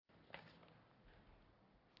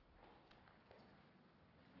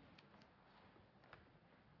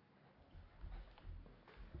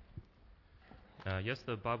Yes,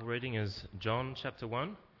 the Bible reading is John chapter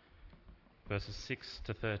 1, verses 6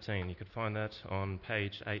 to 13. You could find that on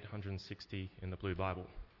page 860 in the Blue Bible.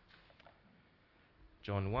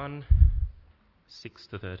 John 1, 6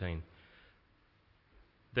 to 13.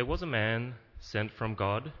 There was a man sent from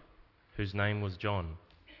God whose name was John.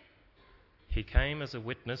 He came as a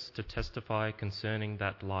witness to testify concerning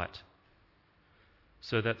that light,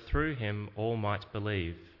 so that through him all might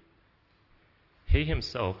believe. He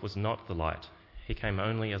himself was not the light. He came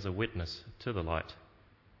only as a witness to the light.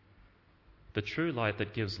 The true light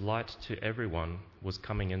that gives light to everyone was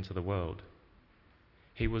coming into the world.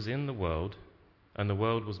 He was in the world, and the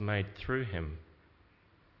world was made through him.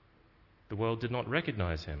 The world did not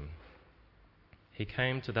recognize him. He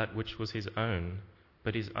came to that which was his own,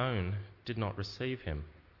 but his own did not receive him.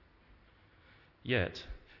 Yet,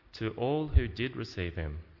 to all who did receive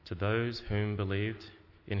him, to those whom believed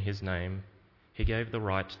in his name, he gave the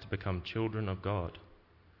right to become children of God.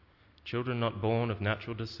 Children not born of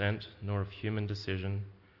natural descent, nor of human decision,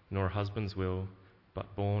 nor a husband's will,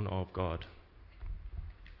 but born of God.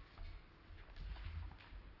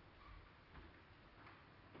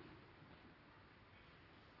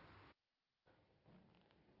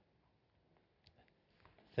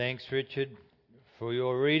 Thanks, Richard, for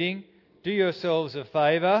your reading. Do yourselves a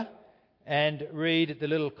favour and read the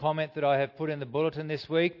little comment that I have put in the bulletin this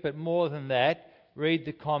week, but more than that, read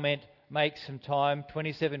the comment, make some time,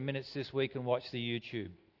 27 minutes this week, and watch the YouTube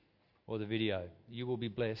or the video. You will be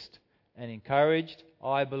blessed and encouraged.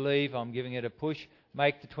 I believe I'm giving it a push.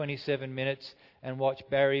 Make the 27 minutes and watch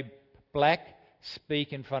Barry Black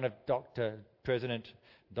speak in front of President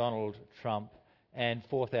Donald Trump and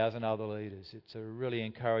 4,000 other leaders. It's a really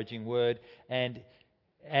encouraging word. And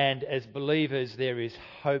as believers, there is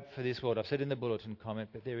hope for this world. I've said in the bulletin comment,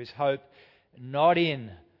 but there is hope not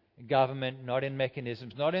in government, not in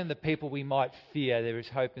mechanisms, not in the people we might fear. There is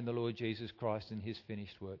hope in the Lord Jesus Christ and his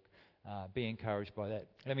finished work. Be encouraged by that.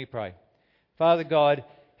 Let me pray. Father God,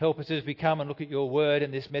 help us as we come and look at your word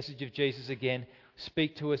and this message of Jesus again.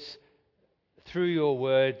 Speak to us through your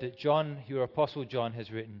word that John, your apostle John,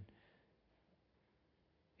 has written.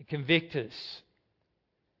 Convict us.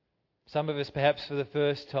 Some of us perhaps for the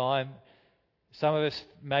first time, some of us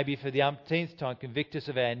maybe for the umpteenth time, convict us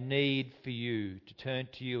of our need for you, to turn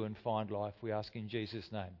to you and find life. We ask in Jesus'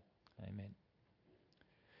 name. Amen.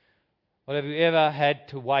 Well, have you ever had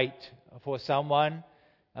to wait for someone,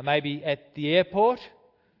 maybe at the airport?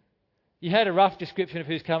 You had a rough description of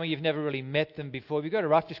who's coming. You've never really met them before. You've got a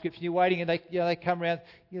rough description. You're waiting, and they come around.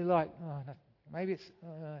 You're like, oh, no, maybe it's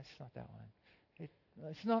not that one.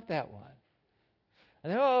 It's not that one.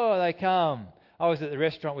 And then, they come. I was at the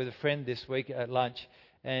restaurant with a friend this week at lunch,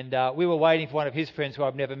 and we were waiting for one of his friends who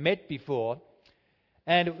I've never met before.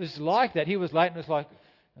 And it was like that. He was late, and it was like,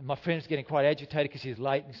 and my friend's getting quite agitated because he's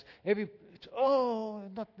late. And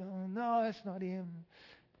no, it's not him.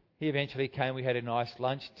 He eventually came. We had a nice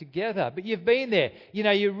lunch together. But you've been there. You know,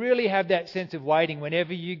 you really have that sense of waiting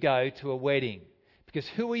whenever you go to a wedding. Because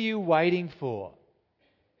who are you waiting for?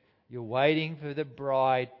 You're waiting for the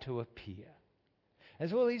bride to appear.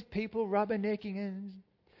 There's all these people rubbernecking, and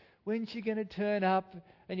when's she going to turn up?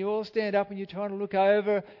 And you all stand up and you're trying to look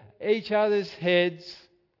over each other's heads.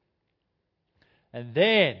 And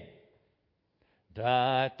then,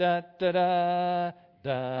 da da da da,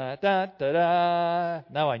 da da da da.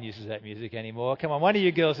 No one uses that music anymore. Come on, one of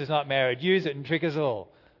you girls who's not married, use it and trick us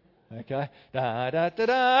all. Okay? Da da da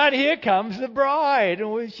da. And here comes the bride,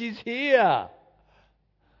 and she's here.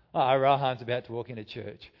 Oh, Rohan's about to walk into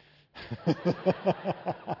church.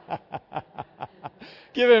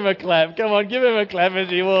 Give him a clap. Come on, give him a clap as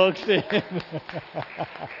he walks in.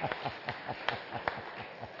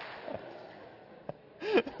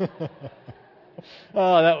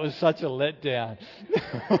 Oh, that was such a letdown.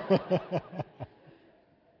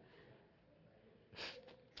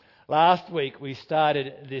 Last week we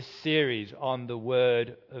started this series on the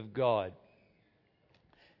Word of God.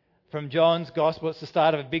 From John's Gospel. It's the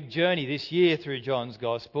start of a big journey this year through John's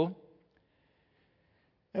Gospel.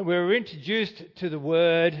 And we were introduced to the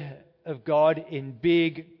Word of God in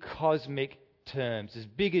big cosmic terms, as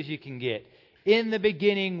big as you can get. In the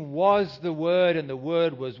beginning was the Word, and the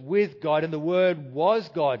Word was with God, and the Word was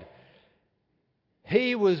God.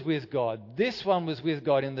 He was with God. This one was with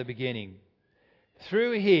God in the beginning.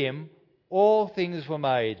 Through him all things were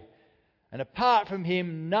made. And apart from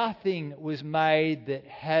him, nothing was made that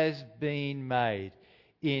has been made.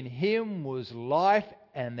 In him was life,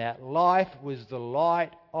 and that life was the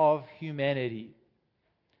light of humanity.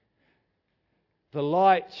 The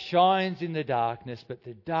light shines in the darkness, but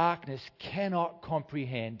the darkness cannot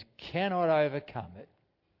comprehend, cannot overcome it.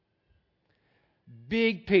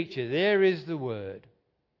 Big picture. There is the Word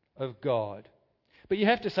of God. But you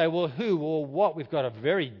have to say, well, who or what? We've got a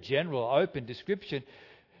very general, open description.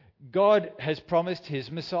 God has promised His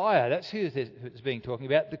Messiah. That's who it's being talking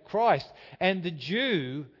about, the Christ. And the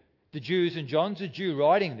Jews, and John's a Jew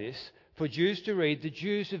writing this, for Jews to read, the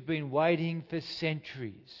Jews have been waiting for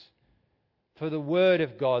centuries for the Word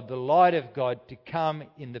of God, the light of God, to come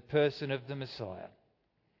in the person of the Messiah.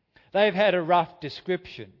 They've had a rough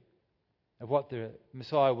description of what the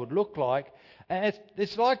Messiah would look like. And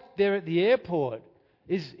it's like they're at the airport.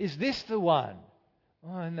 Is this the one?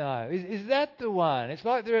 Oh no. Is that the one? It's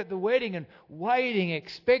like they're at the wedding and waiting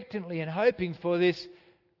expectantly and hoping for this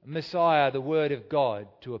Messiah, the Word of God,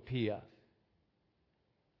 to appear.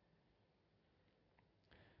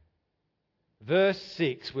 Verse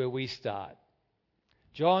 6, where we start.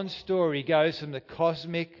 John's story goes from the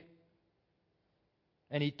cosmic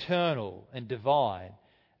and eternal and divine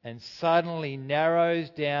and suddenly narrows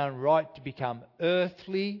down right to become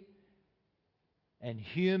earthly and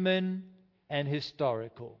human and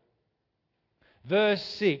historical. Verse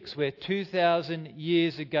 6, we're 2,000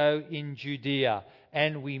 years ago in Judea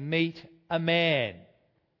and we meet a man.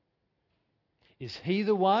 Is he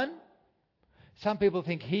the one? Some people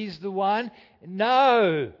think he's the one.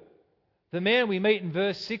 No! The man we meet in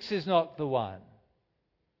verse 6 is not the one.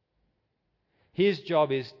 His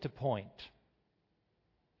job is to point.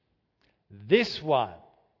 This one.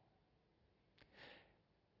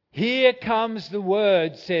 Here comes the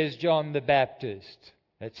Word, says John the Baptist.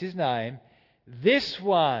 That's his name. This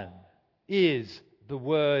one is the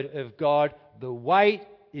Word of God. The wait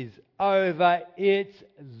is over. It's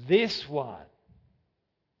this one,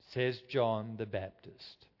 says John the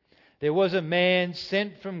Baptist. There was a man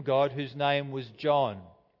sent from God whose name was John.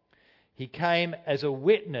 He came as a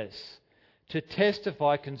witness to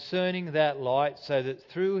testify concerning that light, so that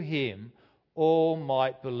through him all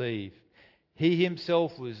might believe. He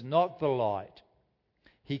himself was not the light.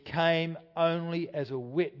 He came only as a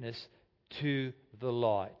witness to the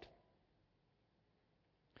light.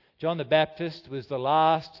 John the Baptist was the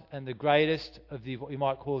last and the greatest of what you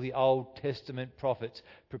might call the Old Testament prophets,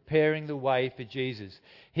 preparing the way for Jesus.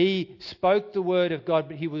 He spoke the Word of God,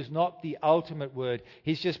 but he was not the ultimate Word.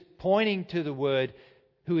 He's just pointing to the Word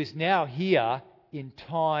who is now here in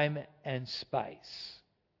time and space,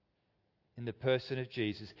 in the person of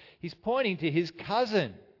Jesus. He's pointing to his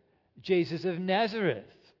cousin, Jesus of Nazareth.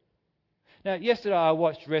 Now, yesterday I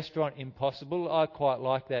watched Restaurant Impossible. I quite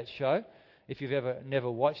like that show. If you've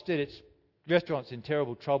never watched it, restaurant's in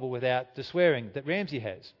terrible trouble without the swearing that Ramsay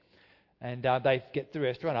has. And they get the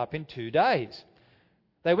restaurant up in 2 days.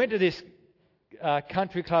 They went to this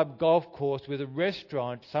country club golf course with a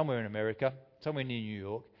restaurant somewhere in America, somewhere near New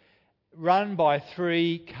York, run by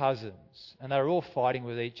 3 cousins. And they were all fighting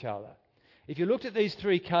with each other. If you looked at these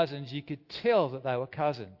 3 cousins, you could tell that they were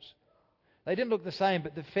cousins. They didn't look the same,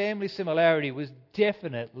 but the family similarity was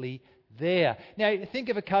definitely there. Now, think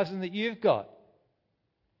of a cousin that you've got.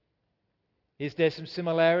 Is there some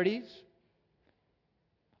similarities?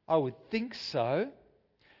 I would think so.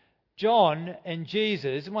 John and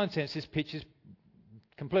Jesus, in one sense, this picture's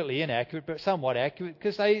completely inaccurate, but somewhat accurate,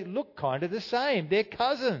 because they look kind of the same. They're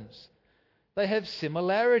cousins. They have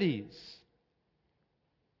similarities.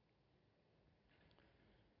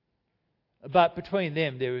 But between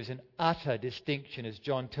them, there is an utter distinction, as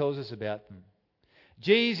John tells us about them.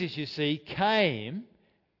 Jesus, you see, came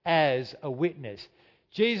as a witness.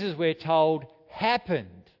 Jesus, we're told, happened.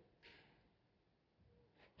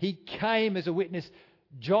 He came as a witness.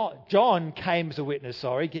 John came as a witness,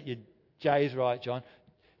 get your J's right, John.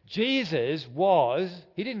 Jesus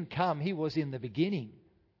he didn't come, he was in the beginning.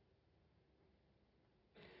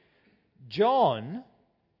 John,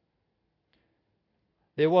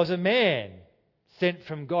 there was a man sent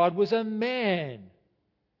from God, was a man.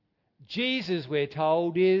 Jesus, we're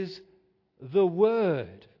told, is the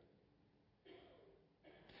Word.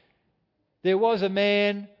 There was a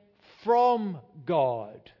man from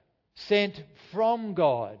God, sent from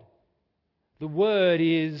God. The Word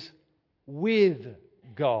is with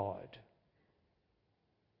God.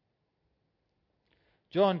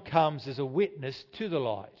 John comes as a witness to the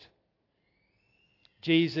light.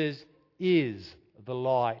 Jesus is the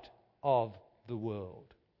light of the world.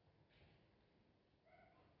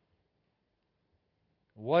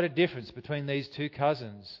 What a difference between these 2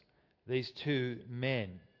 cousins, these 2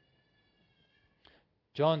 men.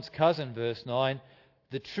 John's cousin, verse 9,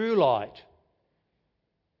 the true light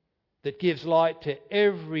that gives light to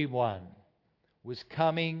everyone was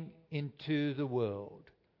coming into the world.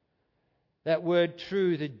 That word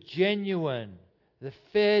true, the genuine, the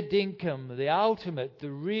fair dinkum, the ultimate,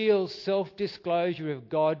 the real self-disclosure of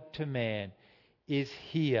God to man is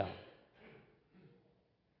here.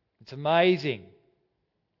 It's amazing.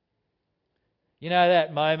 You know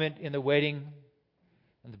that moment in the wedding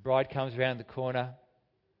and the bride comes around the corner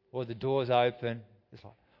or the door's open? It's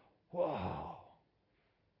like, whoa.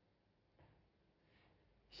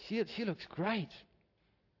 She looks great.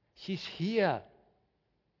 She's here.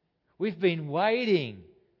 We've been waiting.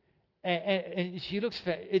 And she looks,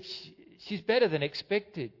 she's better than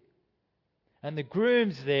expected. And the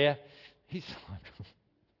groom's there. He's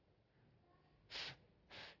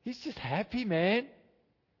just happy, man.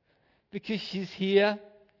 Because she's here.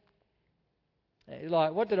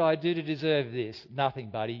 Like, what did I do to deserve this? Nothing,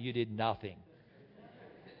 buddy. You did nothing.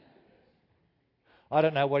 I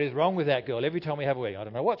don't know what is wrong with that girl. Every time we have a wedding, I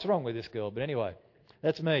don't know what's wrong with this girl. But anyway,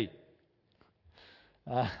 that's me.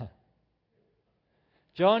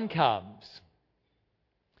 John comes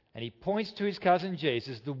and he points to his cousin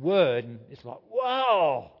Jesus, the Word, and it's like,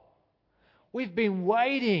 wow, we've been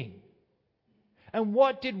waiting. And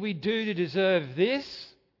what did we do to deserve this?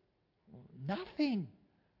 Nothing.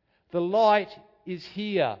 The light is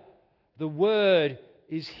here. The Word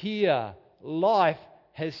is here. Life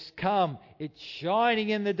has come. It's shining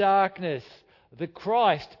in the darkness. The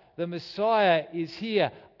Christ, the Messiah, is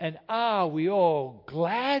here. And are we all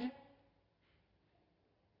glad?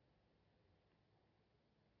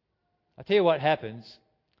 I tell you what happens.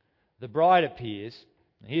 The bride appears.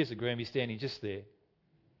 And here's the groom. He's standing just there.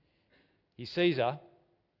 He sees her,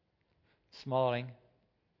 smiling.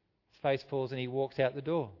 His face falls and he walks out the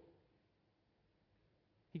door.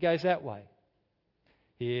 He goes that way.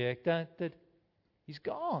 Here, he's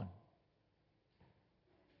gone.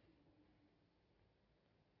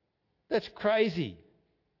 That's crazy.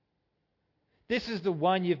 This is the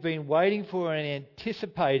one you've been waiting for and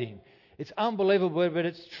anticipating. It's unbelievable, but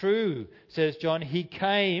it's true, says John. He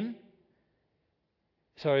came,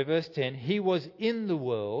 verse 10, he was in the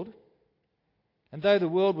world, and though the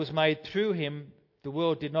world was made through him, the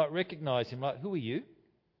world did not recognize him. Like, who are you?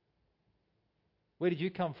 Where did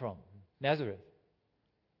you come from? Nazareth.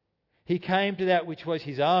 He came to that which was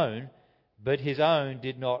his own, but his own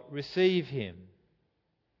did not receive him.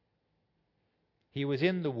 He was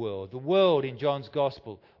in the world. The world in John's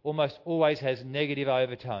Gospel almost always has negative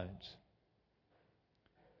overtones.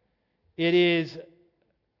 It is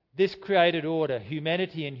this created order,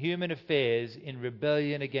 humanity and human affairs in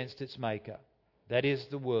rebellion against its maker. That is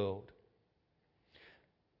the world.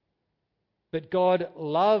 But God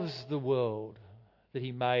loves the world that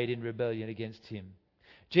he made in rebellion against him.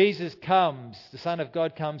 Jesus comes, the Son of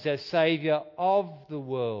God comes as Saviour of the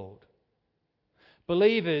world.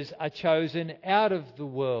 Believers are chosen out of the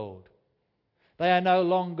world. They are no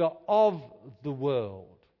longer of the world.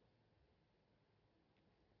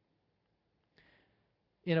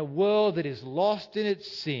 In a world that is lost in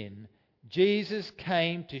its sin, Jesus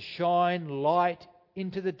came to shine light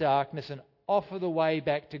into the darkness and offer the way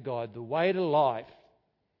back to God, the way to life.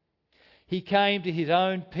 He came to his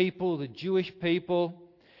own people, the Jewish people,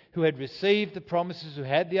 who had received the promises, who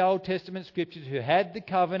had the Old Testament scriptures, who had the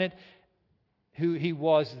covenant, who he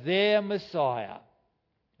was their Messiah,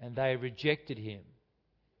 and they rejected him.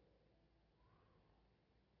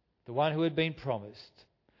 The one who had been promised,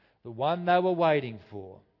 the one they were waiting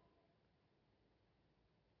for.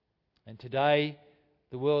 And today,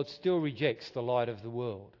 the world still rejects the light of the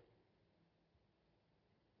world.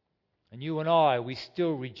 And you and I, we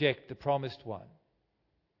still reject the promised one,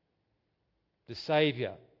 the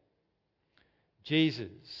Saviour,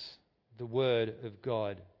 Jesus, the Word of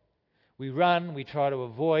God. We run, we try to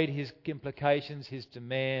avoid his implications, his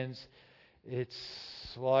demands. It's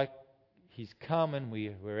like he's come and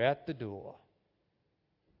we're out the door.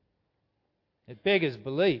 It beggars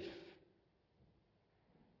belief.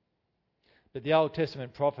 But the Old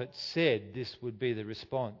Testament prophets said this would be the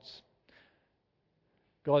response.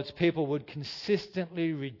 God's people would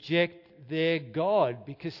consistently reject their God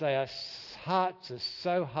because their hearts are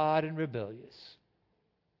so hard and rebellious.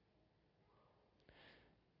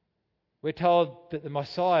 We're told that the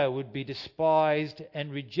Messiah would be despised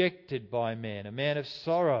and rejected by men, a man of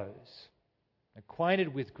sorrows,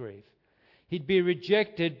 acquainted with grief. He'd be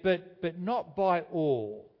rejected, but not by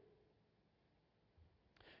all.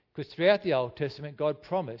 Because throughout the Old Testament, God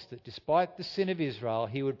promised that despite the sin of Israel,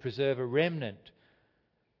 he would preserve a remnant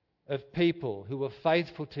of people who were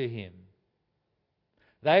faithful to him.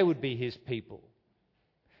 They would be his people.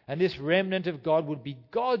 And this remnant of God would be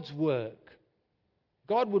God's work.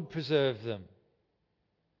 God would preserve them.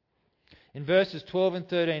 In verses 12 and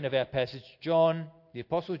 13 of our passage, the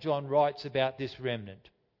Apostle John writes about this remnant.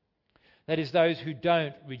 That is, those who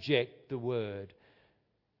don't reject the word,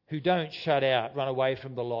 who don't shut out, run away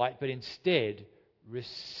from the light, but instead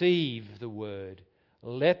receive the word.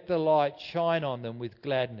 Let the light shine on them with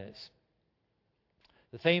gladness.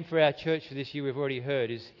 The theme for our church for this year, we've already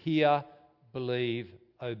heard, is hear, believe,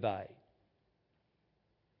 obey.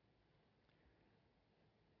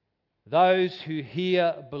 Those who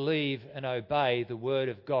hear, believe and obey the word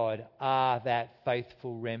of God are that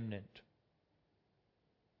faithful remnant.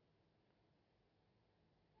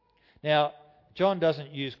 Now, John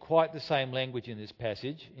doesn't use quite the same language in this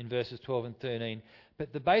passage, in verses 12 and 13,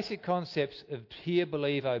 but the basic concepts of hear,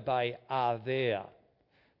 believe, obey are there.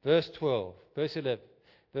 Verse 12.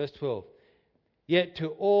 Yet to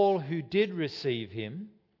all who did receive him,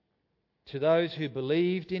 to those who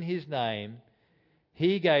believed in his name,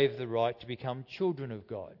 he gave the right to become children of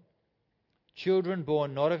God. Children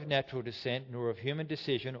born not of natural descent, nor of human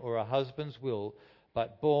decision or a husband's will,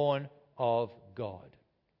 but born of God.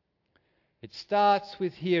 It starts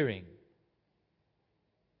with hearing.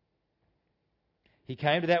 He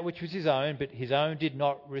came to that which was his own, but his own did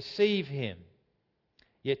not receive him.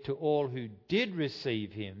 Yet to all who did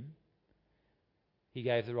receive him, he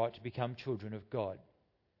gave the right to become children of God.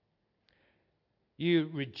 You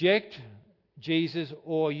reject Jesus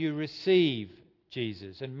or you receive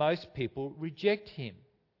Jesus, and most people reject him.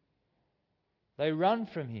 They run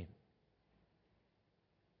from him.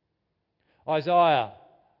 Isaiah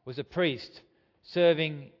was a priest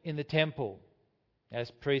serving in the temple,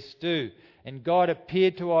 as priests do. And God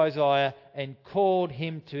appeared to Isaiah and called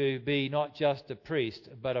him to be not just a priest,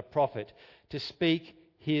 but a prophet, to speak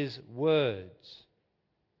his words.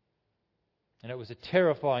 And it was a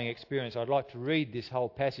terrifying experience. I'd like to read this whole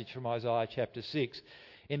passage from Isaiah chapter 6.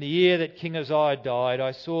 In the year that King Uzziah died,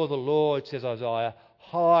 I saw the Lord, says Isaiah,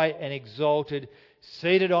 high and exalted,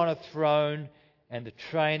 seated on a throne, and the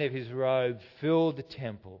train of his robe filled the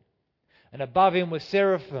temple. And above him were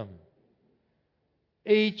seraphim,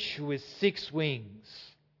 each with 6 wings.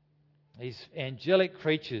 These angelic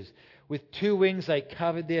creatures. With 2 wings they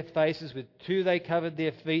covered their faces, with 2 they covered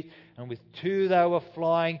their feet, and with 2 they were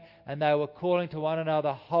flying, and they were calling to one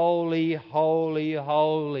another, Holy, holy,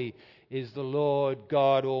 holy is the Lord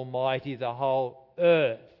God Almighty. The whole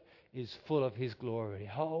earth is full of his glory.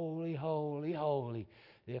 Holy, holy, holy.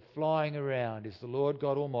 They're flying around is the Lord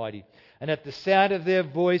God Almighty. And at the sound of their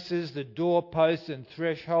voices, the doorposts and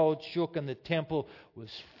threshold shook, and the temple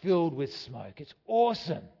was filled with smoke. It's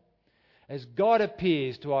awesome as God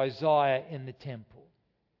appears to Isaiah in the temple.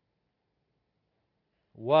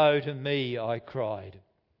 Woe to me, I cried.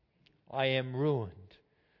 I am ruined.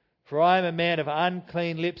 For I am a man of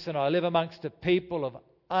unclean lips, and I live amongst a people of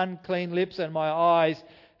unclean lips, and my eyes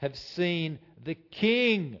have seen the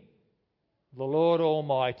King, the Lord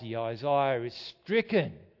Almighty. Isaiah is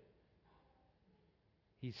stricken.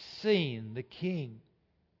 He's seen the King.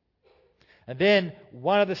 And then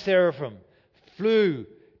one of the seraphim flew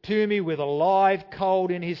to me with a live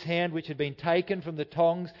coal in his hand, which had been taken from the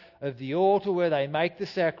tongs of the altar where they make the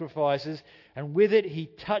sacrifices. And with it he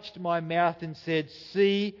touched my mouth and said,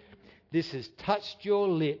 See, this has touched your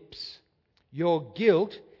lips. Your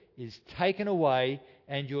guilt is taken away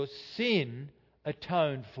and your sin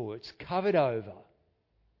atoned for. It's covered over.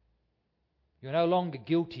 You're no longer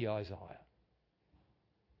guilty, Isaiah.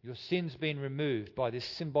 Your sin's been removed by this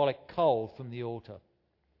symbolic coal from the altar.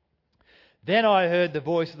 Then I heard the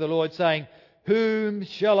voice of the Lord saying, Whom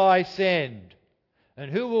shall I send? And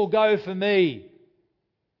who will go for me?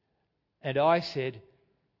 And I said,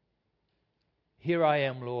 Here I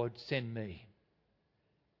am, Lord, send me.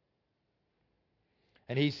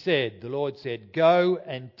 And the Lord said, Go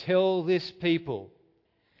and tell this people,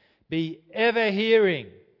 be ever hearing,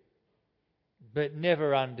 but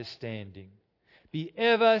never understanding. Be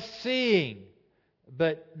ever seeing,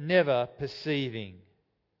 but never perceiving.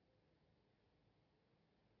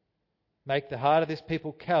 Make the heart of this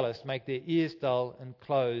people callous, make their ears dull, and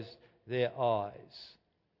close their eyes.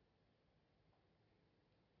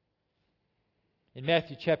 In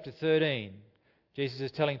Matthew chapter 13, Jesus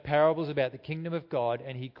is telling parables about the kingdom of God,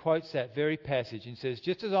 and he quotes that very passage and says,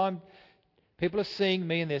 just as people are seeing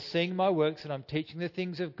me and they're seeing my works and I'm teaching the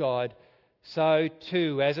things of God, so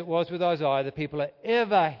too, as it was with Isaiah, the people are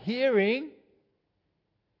ever hearing,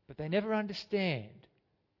 but they never understand.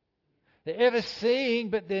 They're ever seeing,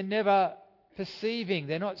 but they're never perceiving.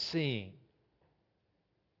 They're not seeing.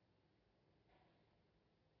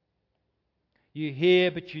 You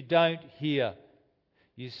hear, but you don't hear.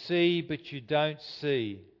 You see, but you don't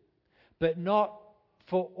see. But not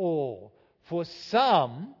for all. For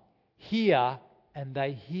some hear and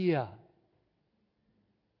they hear.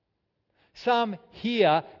 Some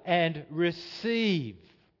hear and receive.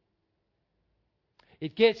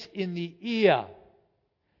 It gets in the ear.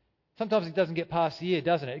 Sometimes it doesn't get past the ear,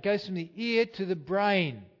 doesn't it? It goes from the ear to the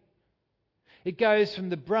brain. It goes from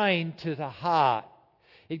the brain to the heart.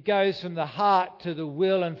 It goes from the heart to the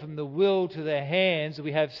will, and from the will to the hands.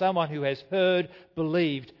 We have someone who has heard,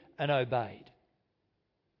 believed, and obeyed.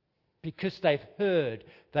 Because they've heard,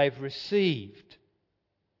 they've received.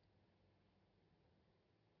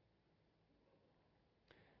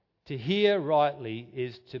 To hear rightly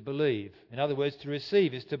is to believe. In other words, to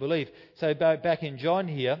receive is to believe. So back in John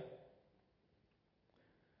here,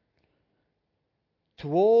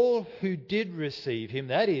 to all who did receive him,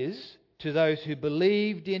 that is, to those who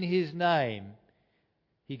believed in his name,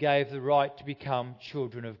 he gave the right to become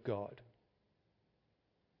children of God.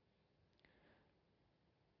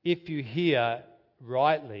 If you hear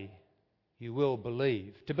rightly, you will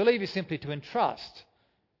believe. To believe is simply to entrust.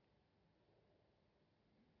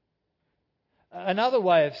 Another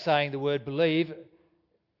way of saying the word believe,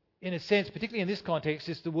 in a sense, particularly in this context,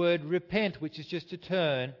 is the word repent, which is just to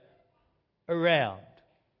turn around.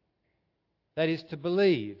 That is to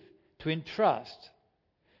believe, to entrust.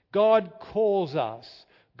 God calls us.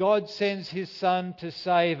 God sends his Son to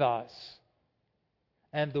save us.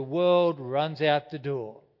 And the world runs out the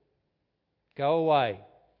door. Go away.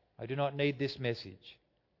 I do not need this message.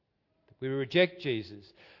 We reject Jesus.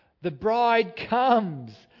 The bride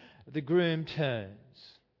comes. The groom turns.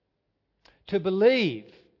 To believe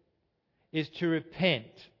is to repent,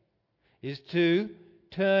 is to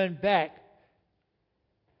turn back.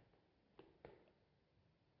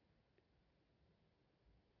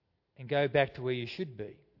 And go back to where you should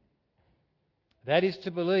be. That is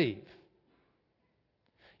to believe.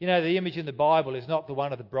 You know, the image in the Bible is not the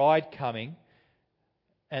one of the bride coming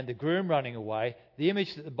and the groom running away. The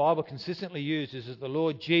image that the Bible consistently uses is that the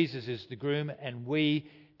Lord Jesus is the groom and we,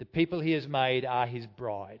 the people he has made, are his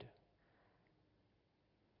bride.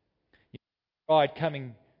 The bride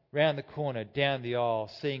coming round the corner, down the aisle,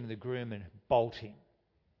 seeing the groom and bolting.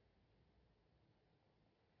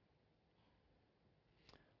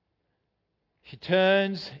 She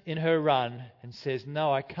turns in her run and says,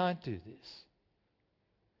 "No, I can't do this.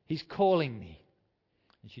 He's calling me."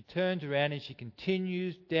 And she turns around and she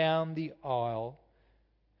continues down the aisle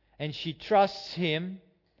and she trusts him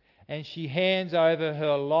and she hands over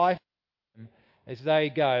her life to him as they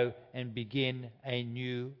go and begin a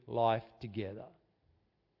new life together.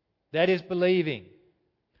 That is believing.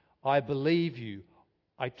 I believe you.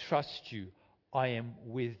 I trust you. I am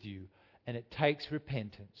with you. And it takes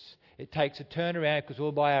repentance. It takes a turnaround because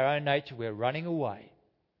all by our own nature we're running away.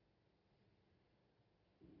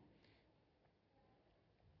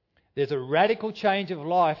 There's a radical change of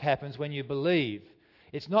life happens when you believe.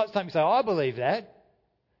 It's not something you say, I believe that.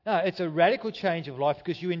 No, it's a radical change of life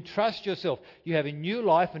because you entrust yourself. You have a new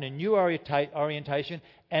life and a new orientation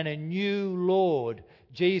and a new Lord,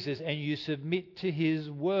 Jesus, and you submit to his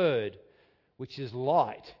word, which is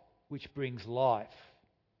light, which brings life,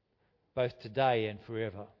 both today and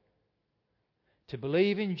forever. To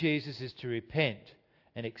believe in Jesus is to repent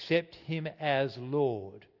and accept him as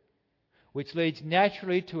Lord, which leads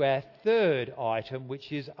naturally to our third item,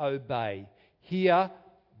 which is obey. Hear,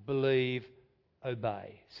 believe,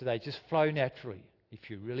 obey. So they just flow naturally if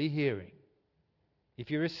you're really hearing,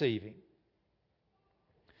 if you're receiving.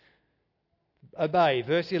 Obey,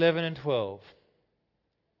 verse 11 and 12.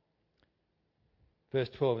 Verse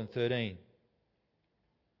 12 and 13.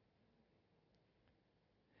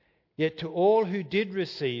 Yet to all who did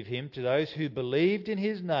receive him, to those who believed in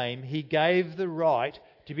his name, he gave the right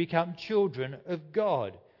to become children of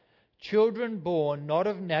God. Children born not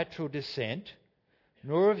of natural descent,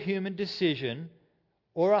 nor of human decision,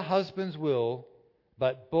 or a husband's will,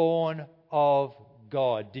 but born of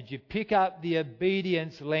God. Did you pick up the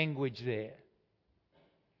obedience language there?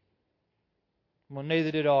 Well, neither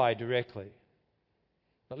did I directly.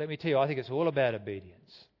 But let me tell you, I think it's all about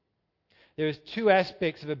obedience. There is two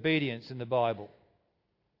aspects of obedience in the Bible.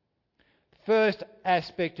 First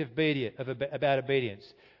aspect about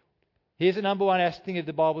obedience. Here's the number one thing that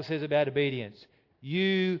the Bible says about obedience.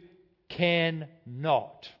 You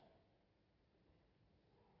cannot.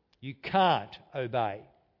 You can't obey.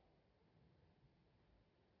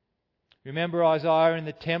 Remember Isaiah in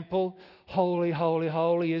the temple? Holy, holy,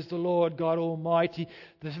 holy is the Lord God Almighty.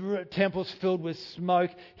 The temple's filled with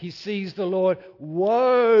smoke. He sees the Lord.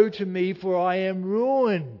 Woe to me, for I am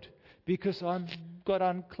ruined, because I've got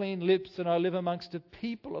unclean lips and I live amongst a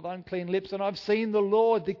people of unclean lips, and I've seen the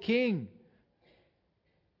Lord, the King.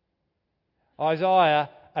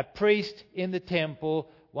 Isaiah, a priest in the temple,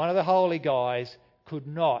 one of the holy guys, could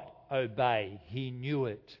not obey. He knew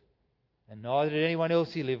it. And neither did anyone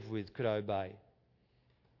else he lived with could obey.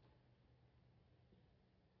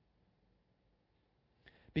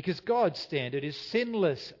 Because God's standard is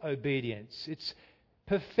sinless obedience. It's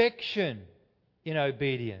perfection in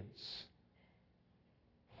obedience.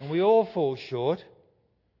 And we all fall short.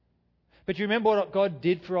 But you remember what God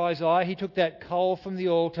did for Isaiah? He took that coal from the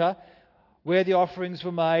altar where the offerings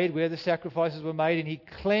were made, where the sacrifices were made, and he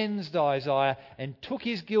cleansed Isaiah and took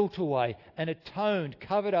his guilt away and atoned,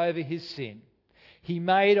 covered over his sin. He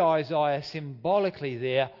made Isaiah symbolically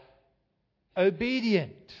there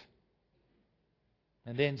obedient,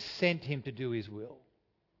 and then sent him to do his will.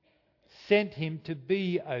 Sent him to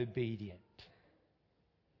be obedient.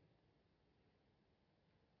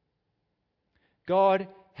 God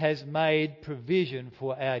has made provision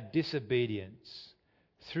for our disobedience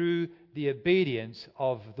through the obedience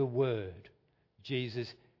of the Word,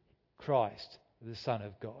 Jesus Christ, the Son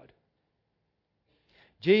of God.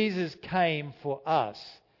 Jesus came for us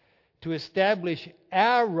to establish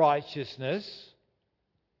our righteousness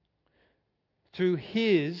through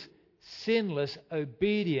his sinless,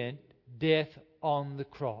 obedient death on the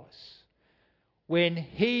cross. When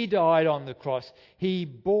he died on the cross, he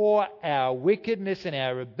bore our wickedness and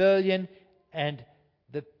our rebellion, and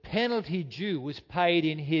the penalty due was paid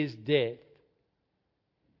in his death,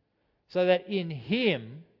 so that in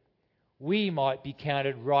him we might be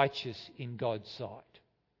counted righteous in God's sight,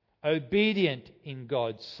 obedient in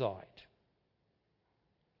God's sight.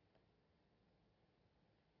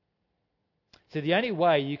 So the only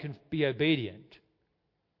way you can be obedient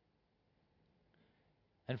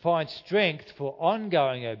and find strength for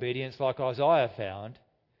ongoing obedience, like Isaiah found,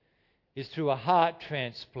 is through a heart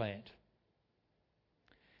transplant,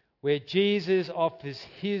 where Jesus offers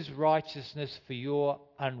his righteousness for your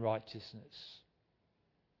unrighteousness.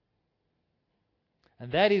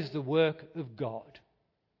 And that is the work of God.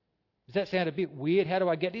 Does that sound a bit weird? How do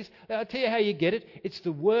I get this? I'll tell you how you get it. It's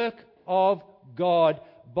the work of God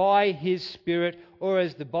by his Spirit, or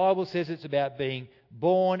as the Bible says, it's about being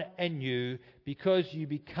born anew, because you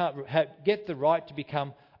get the right to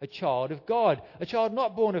become a child of God. A child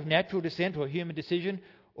not born of natural descent or human decision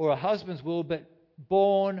or a husband's will, but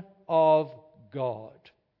born of God.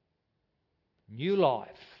 New life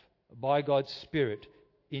by God's Spirit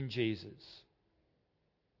in Jesus.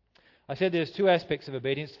 I said there's two aspects of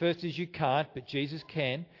obedience. First is you can't, but Jesus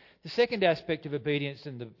can. The second aspect of obedience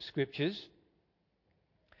in the Scriptures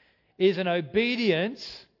is an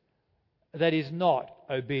obedience that is not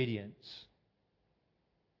obedience.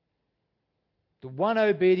 The one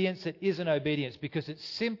obedience that isn't obedience, because it's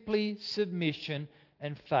simply submission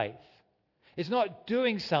and faith. It's not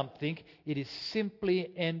doing something, it is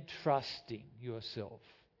simply entrusting yourself.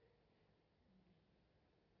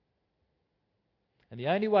 And the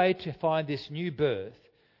only way to find this new birth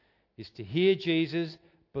is to hear Jesus,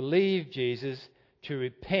 believe Jesus, to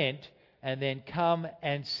repent, and then come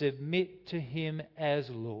and submit to him as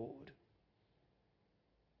Lord.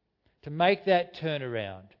 To make that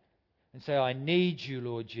turnaround and say, I need you,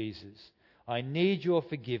 Lord Jesus. I need your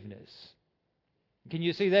forgiveness. Can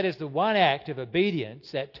you see that as the one act of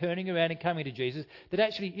obedience, that turning around and coming to Jesus, that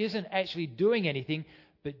actually isn't actually doing anything,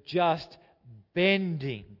 but just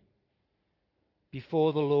bending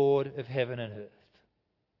before the Lord of heaven and earth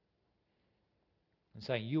and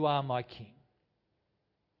saying, you are my King.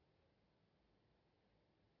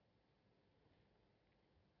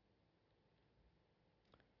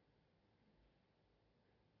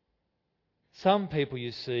 Some people,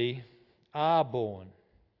 you see, are born.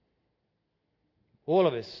 All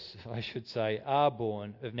of us, I should say, are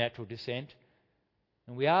born of natural descent.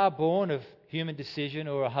 And we are born of human decision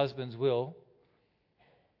or a husband's will.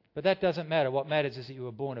 But that doesn't matter. What matters is that you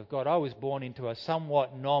were born of God. I was born into a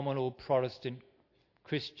somewhat nominal Protestant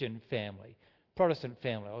Christian family. Protestant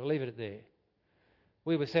family. I'll leave it there.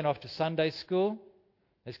 We were sent off to Sunday school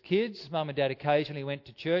as kids. Mum and Dad occasionally went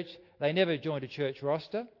to church. They never joined a church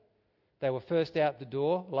roster. They were first out the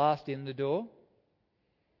door, last in the door.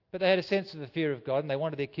 But they had a sense of the fear of God, and they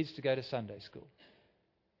wanted their kids to go to Sunday school.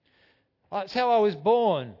 That's how I was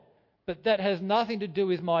born. But that has nothing to do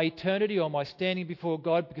with my eternity or my standing before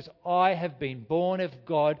God, because I have been born of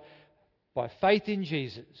God by faith in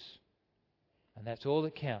Jesus. And that's all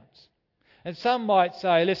that counts. And some might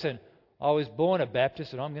say, listen, I was born a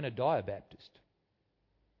Baptist and I'm going to die a Baptist.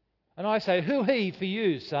 And I say, hoo-hee for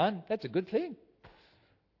you, son. That's a good thing.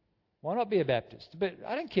 Why not be a Baptist? But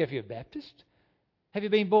I don't care if you're a Baptist. Have you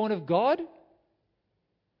been born of God?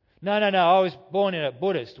 No. I was born in a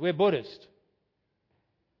Buddhist. We're Buddhist.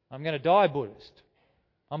 I'm going to die Buddhist.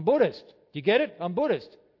 I'm Buddhist. Do you get it? I'm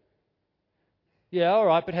Buddhist. Yeah, all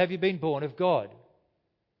right, but have you been born of God?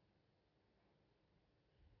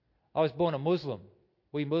 I was born a Muslim.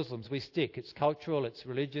 We Muslims, we stick. It's cultural, it's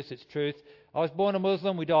religious, it's truth. I was born a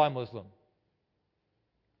Muslim, we die Muslim.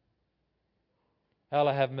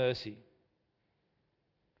 Allah have mercy.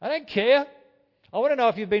 I don't care. I want to know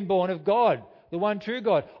if you've been born of God, the one true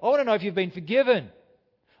God. I want to know if you've been forgiven.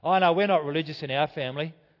 Oh no, we're not religious in our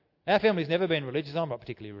family. Our family's never been religious. I'm not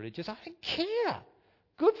particularly religious. I don't care.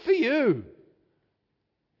 Good for you.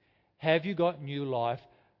 Have you got new life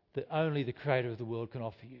that only the Creator of the world can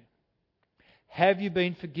offer you? Have you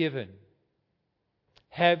been forgiven?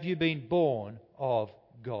 Have you been born of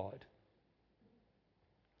God?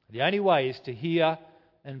 The only way is to hear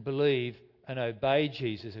and believe and obey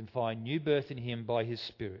Jesus and find new birth in Him by His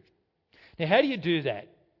Spirit. Now, how do you do that?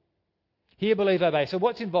 Hear, believe, obey. So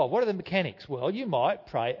what's involved? What are the mechanics? Well, you might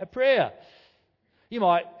pray a prayer. You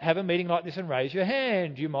might have a meeting like this and raise your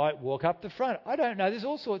hand. You might walk up the front. I don't know. There's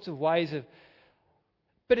all sorts of ways of...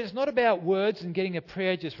 But it's not about words and getting a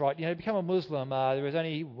prayer just right. You know, become a Muslim. There is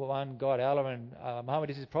only one God, Allah, and Muhammad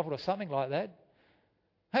is His prophet, or something like that.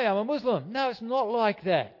 Hey, I'm a Muslim. No, it's not like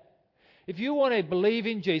that. If you want to believe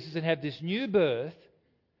in Jesus and have this new birth,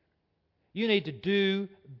 you need to do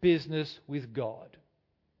business with God.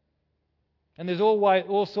 And there's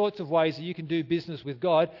all sorts of ways that you can do business with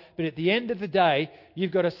God, but at the end of the day,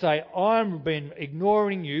 you've got to say, I've been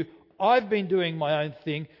ignoring you, I've been doing my own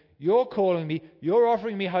thing, you're calling me, you're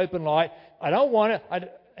offering me hope and light, I don't want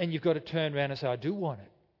it, and you've got to turn around and say, I do want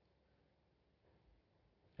it.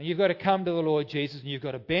 And you've got to come to the Lord Jesus and you've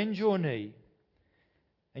got to bend your knee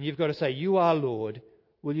and you've got to say, you are Lord,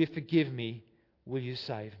 will you forgive me, will you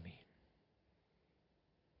save me?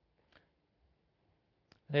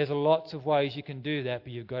 There's lots of ways you can do that,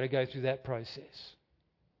 but you've got to go through that process.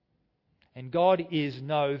 And God is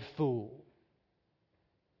no fool.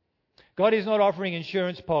 God is not offering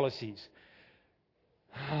insurance policies.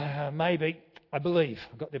 Maybe, I believe,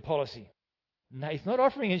 I've got their policy. No, He's not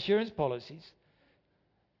offering insurance policies.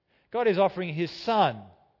 God is offering His Son,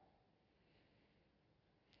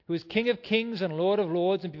 who is King of kings and Lord of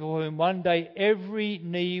lords, and before whom one day every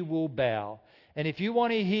knee will bow. And if you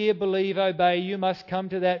want to hear, believe, obey, you must come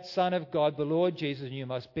to that Son of God, the Lord Jesus, and you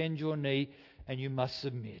must bend your knee and you must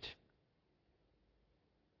submit.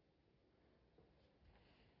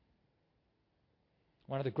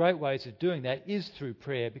 One of the great ways of doing that is through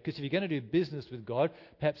prayer, because if you're going to do business with God,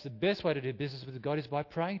 perhaps the best way to do business with God is by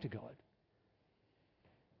praying to God.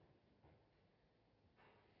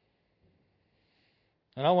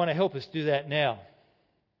 And I want to help us do that now.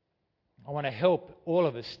 I want to help all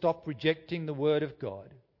of us stop rejecting the Word of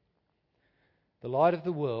God. The light of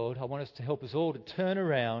the world, I want us to help us all to turn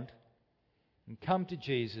around and come to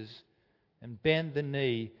Jesus and bend the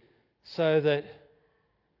knee so that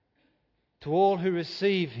to all who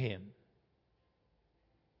receive Him,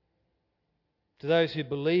 to those who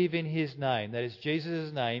believe in His name, that is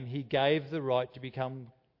Jesus' name, He gave the right to become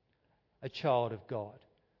a child of God.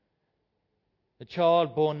 A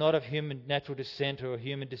child born not of human natural descent or a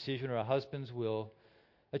human decision or a husband's will.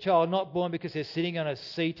 A child not born because they're sitting on a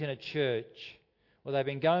seat in a church or they've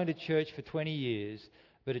been going to church for 20 years,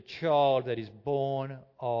 but a child that is born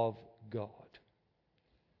of God.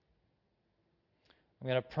 I'm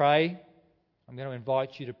going to pray. I'm going to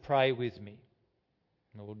invite you to pray with me.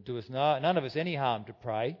 It will do us none of us any harm to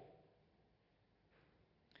pray.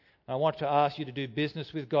 I want to ask you to do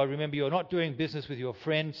business with God. Remember, you're not doing business with your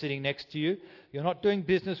friend sitting next to you. You're not doing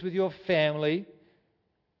business with your family.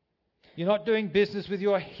 You're not doing business with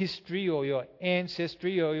your history or your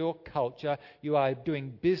ancestry or your culture. You are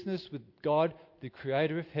doing business with God, the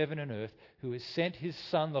Creator of heaven and earth, who has sent His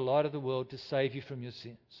Son, the light of the world, to save you from your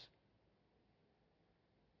sins.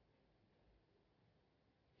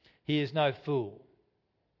 He is no fool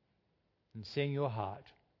in seeing your heart.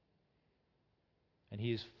 And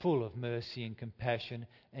He is full of mercy and compassion,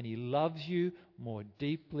 and He loves you more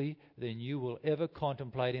deeply than you will ever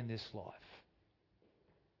contemplate in this life.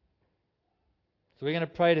 So we're going to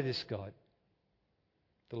pray to this God,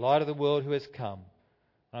 the light of the world who has come.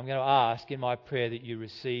 And I'm going to ask in my prayer that you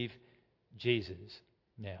receive Jesus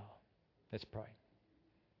now. Let's pray.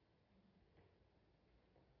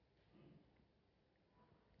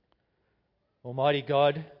 Almighty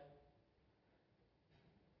God,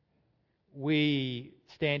 we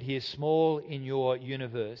stand here small in your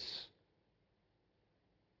universe.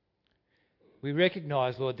 We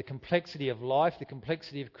recognize, Lord, the complexity of life, the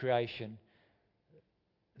complexity of creation,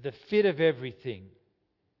 the fit of everything.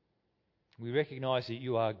 We recognize that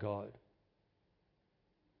you are God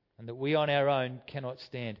and that we on our own cannot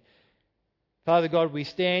stand. Father God, we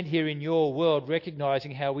stand here in your world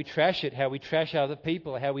recognizing how we trash it, how we trash other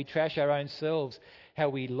people, how we trash our own selves, how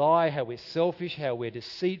we lie, how we're selfish, how we're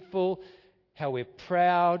deceitful, how we're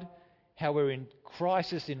proud, how we're in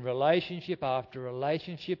crisis in relationship after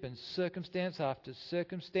relationship and circumstance after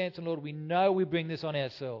circumstance. And Lord, we know we bring this on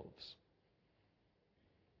ourselves.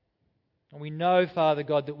 And we know, Father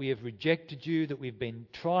God, that we have rejected you, that we've been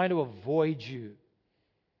trying to avoid you,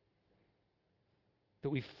 that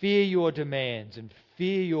we fear your demands and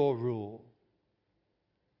fear your rule.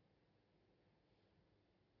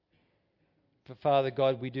 For Father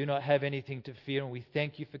God, we do not have anything to fear, and we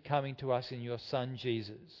thank you for coming to us in your Son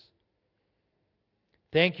Jesus.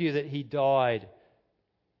 Thank you that he died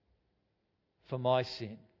for my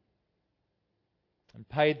sin and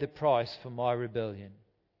paid the price for my rebellion.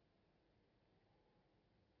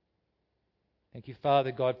 Thank you,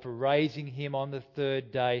 Father God, for raising him on the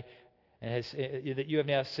third day, and that you have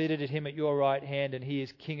now seated him at your right hand, and he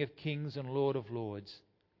is King of kings and Lord of lords.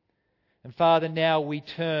 And Father, now we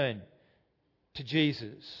turn to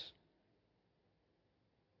Jesus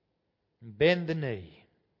and bend the knee.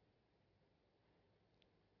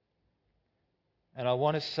 And I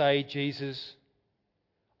want to say, Jesus,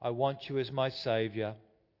 I want you as my Saviour.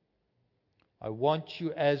 I want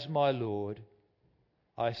you as my Lord.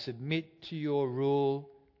 I submit to your rule.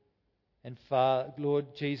 And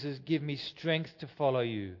Lord Jesus, give me strength to follow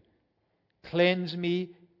you. Cleanse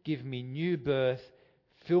me, give me new birth,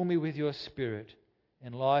 fill me with your Spirit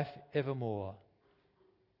and life evermore.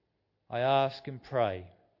 I ask and pray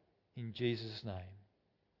in Jesus' name.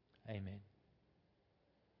 Amen.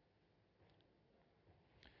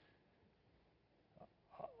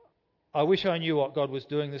 I wish I knew what God was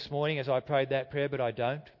doing this morning as I prayed that prayer, but I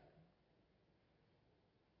don't.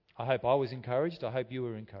 I hope I was encouraged. I hope you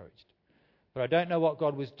were encouraged. But I don't know what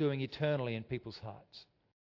God was doing eternally in people's hearts.